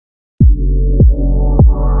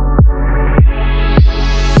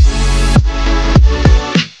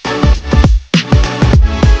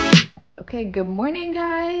Okay, good morning,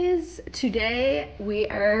 guys. Today we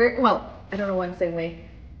are, well, I don't know why I'm saying we.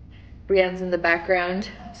 Brienne's in the background,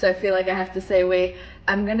 so I feel like I have to say we.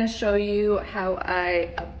 I'm gonna show you how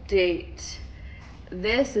I update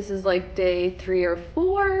this. This is like day 3 or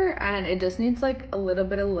 4, and it just needs like a little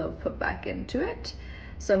bit of love put back into it.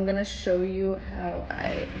 So I'm gonna show you how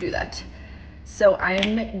I do that. So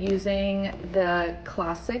I'm using the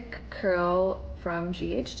classic curl from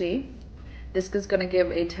GHD. This is gonna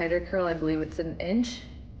give a tighter curl. I believe it's an inch.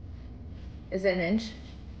 Is it an inch?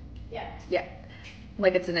 Yeah. Yeah,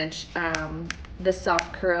 like it's an inch. The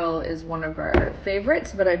soft curl is one of our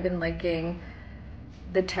favorites, but I've been liking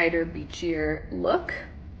the tighter, beachier look.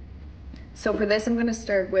 So for this, I'm gonna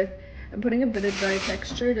start with, I'm putting a bit of dry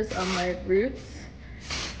texture just on my roots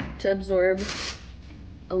to absorb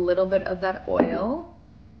a little bit of that oil.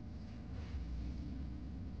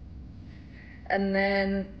 And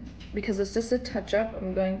then, because it's just a touch up,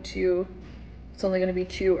 I'm going to, it's only gonna be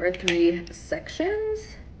 2 or 3 sections.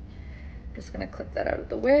 Just gonna clip that out of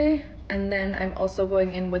the way. And then I'm also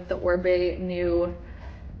going in with the Orbe new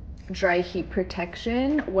dry heat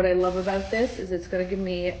protection. What I love about this is it's gonna give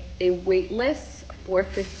me a weightless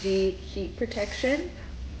 450 heat protection.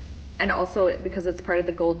 And also, because it's part of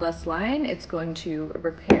the Gold Dust line, it's going to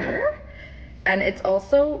repair. And it's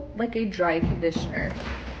also like a dry conditioner.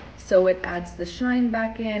 So it adds the shine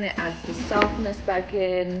back in, it adds the softness back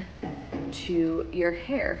in to your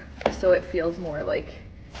hair. So it feels more like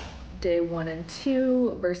day 1 and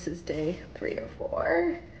 2 versus day 3 or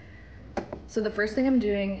 4. So the first thing I'm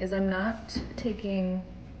doing is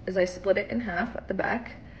I split it in half at the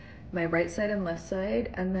back, my right side and left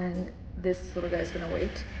side, and then this little guy's gonna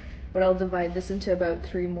wait. But I'll divide this into about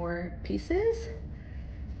 3 more pieces.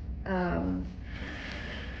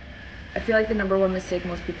 I feel like the #1 mistake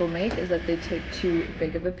most people make is that they take too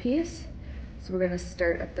big of a piece. So we're gonna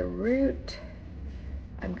start at the root.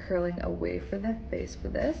 I'm curling away from the face for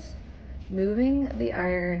this, moving the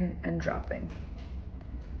iron and dropping.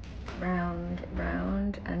 Round,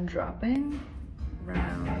 round, and dropping.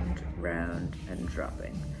 Round, round, and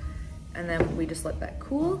dropping. And then we just let that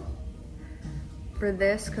cool. For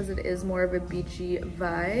this, because it is more of a beachy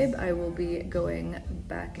vibe, I will be going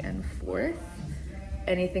back and forth.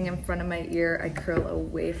 Anything in front of my ear, I curl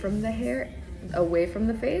away from the hair, away from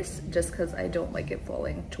the face, just because I don't like it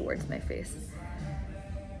falling towards my face.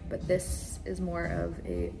 But this is more of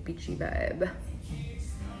a beachy vibe.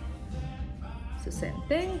 So same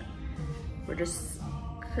thing, we're just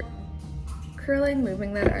curling,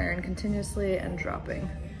 moving that iron continuously and dropping.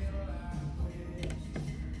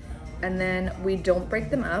 And then we don't break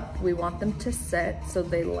them up. We want them to set so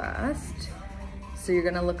they last. So you're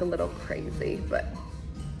gonna look a little crazy, but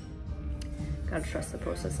gotta trust the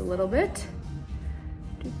process a little bit.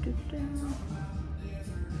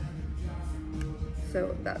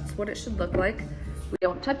 So that's what it should look like. We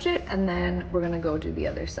don't touch it, and then we're gonna go do the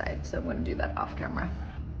other side. So I'm gonna do that off camera.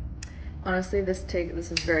 Honestly, this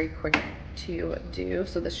is very quick to do,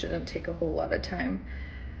 so this shouldn't take a whole lot of time.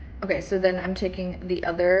 Okay, so then I'm taking the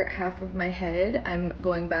other half of my head. I'm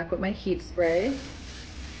going back with my heat spray.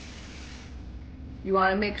 You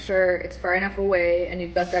wanna make sure it's far enough away and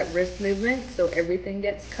you've got that wrist movement so everything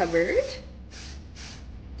gets covered,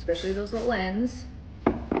 especially those little ends.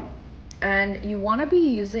 And you wanna be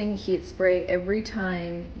using heat spray every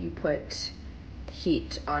time you put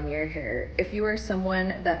heat on your hair. If you are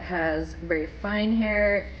someone that has very fine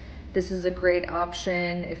hair, this is a great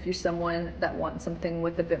option. If you're someone that wants something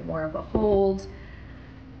with a bit more of a hold,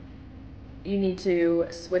 you need to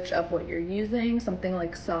switch up what you're using. Something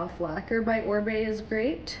like Soft Lacquer by Orbe is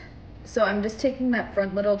great. So I'm just taking that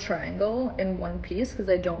front little triangle in one piece because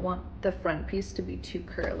I don't want the front piece to be too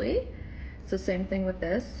curly. So same thing with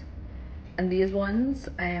this. And these ones,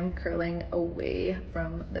 I am curling away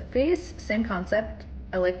from the face. Same concept.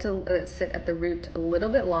 I like to let it sit at the root a little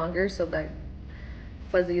bit longer so that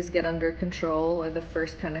fuzzies get under control, or the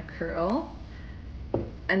first kind of curl.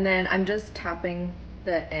 And then I'm just tapping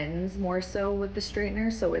the ends more so with the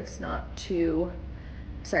straightener so it's not too,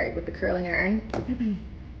 with the curling iron.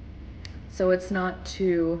 So it's not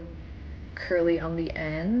too curly on the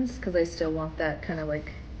ends because I still want that kind of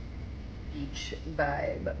like beach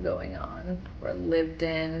vibe going on, or lived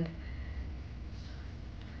in.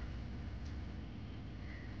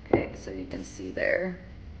 Okay, so you can see there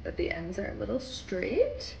that the ends are a little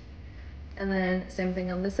straight. And then same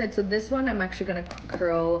thing on this side. So this one I'm actually gonna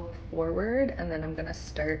curl forward, and then I'm gonna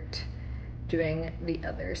start doing the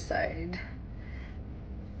other side.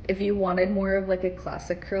 If you wanted more of like a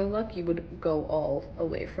classic curl look, you would go all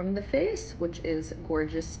away from the face, which is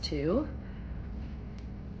gorgeous too.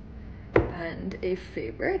 and a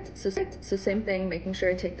favorite. So same thing, making sure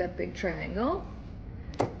I take that big triangle,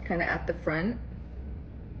 kind of at the front.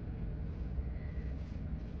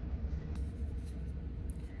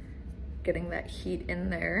 Getting that heat in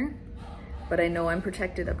there, but I know I'm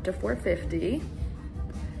protected up to 450.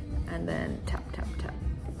 And then tap, tap, tap.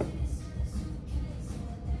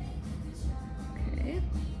 Okay.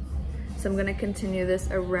 So I'm gonna continue this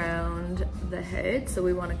around the head. So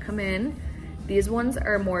we wanna come in. These ones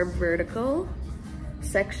are more vertical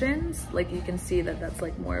sections. Like you can see that that's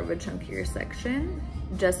like more of a chunkier section,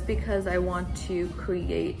 just because I want to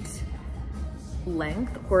create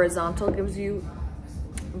length. Horizontal gives you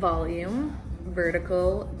volume,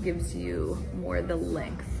 vertical gives you more the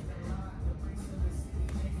length.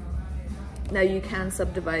 Now you can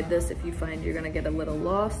subdivide this if you find you're gonna get a little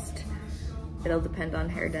lost. It'll depend on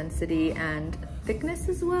hair density and thickness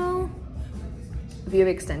as well. If you have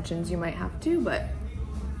extensions, you might have to,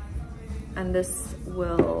 and this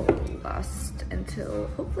will last until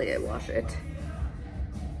hopefully I wash it.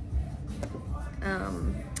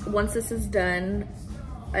 Once this is done,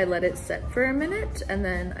 I let it set for a minute and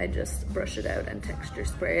then I just brush it out and texture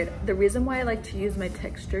spray it. The reason why I like to use my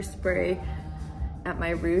texture spray at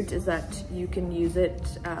my root is that you can use it,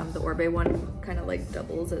 the Orbe one kind of like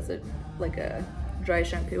doubles as like a dry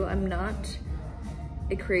shampoo. I'm not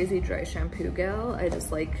a crazy dry shampoo gal. I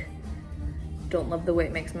just like don't love the way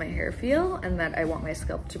it makes my hair feel and that I want my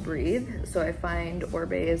scalp to breathe. So I find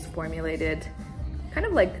Orbe is formulated kind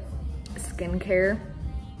of like skincare,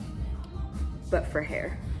 but for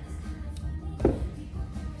hair.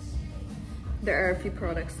 There are a few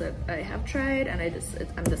products that I have tried and I'm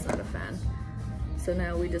just not a fan. So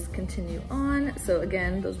now we just continue on. So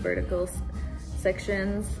again, those vertical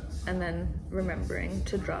sections, and then remembering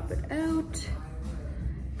to drop it out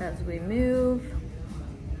as we move.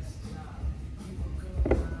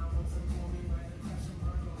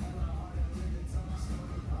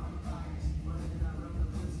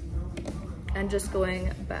 And just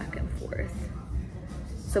going back and forth.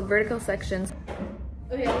 So vertical sections.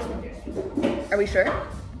 Okay, this one here. Are we sure?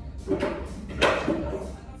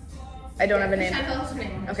 I don't have a name.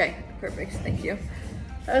 Okay, perfect, thank you.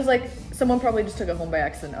 I was like, someone probably just took it home by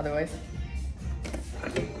accident otherwise.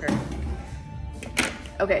 Perfect.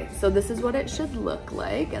 Okay, so this is what it should look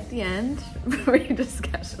like at the end. We're just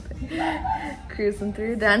casually cruising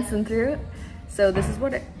through, dancing through. So this is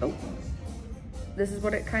what it, this is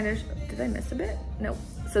what it kind of, did I miss a bit? No.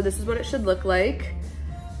 So this is what it should look like.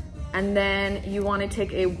 And then you want to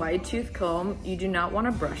take a wide tooth comb. You do not want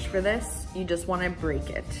to brush for this. You just want to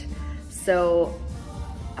break it. So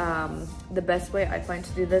the best way I find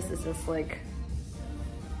to do this is just like,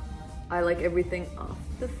 I like everything off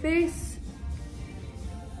the face.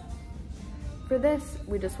 For this,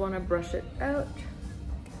 we just want to brush it out,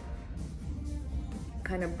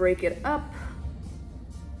 kind of break it up.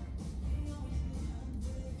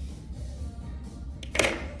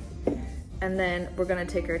 And then we're gonna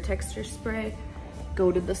take our texture spray,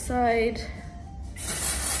 go to the side,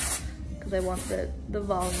 because I want the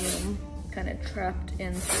volume kind of trapped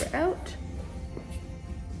in throughout.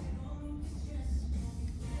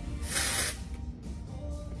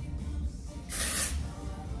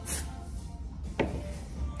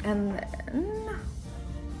 And then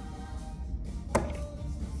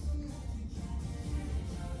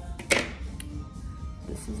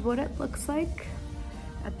this is what it looks like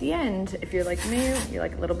at the end. If you're like me, you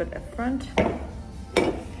like a little bit at front.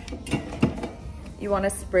 You want to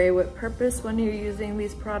spray with purpose when you're using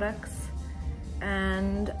these products,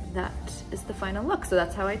 and that is the final look. So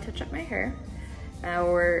that's how I touch up my hair.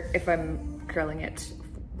 Or if I'm curling it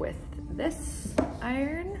with this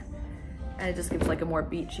iron, and it just gives like a more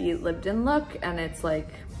beachy, lived-in look, and it's like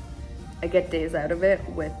I get days out of it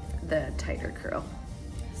with the tighter curl.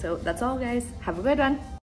 So that's all, guys. Have a good one.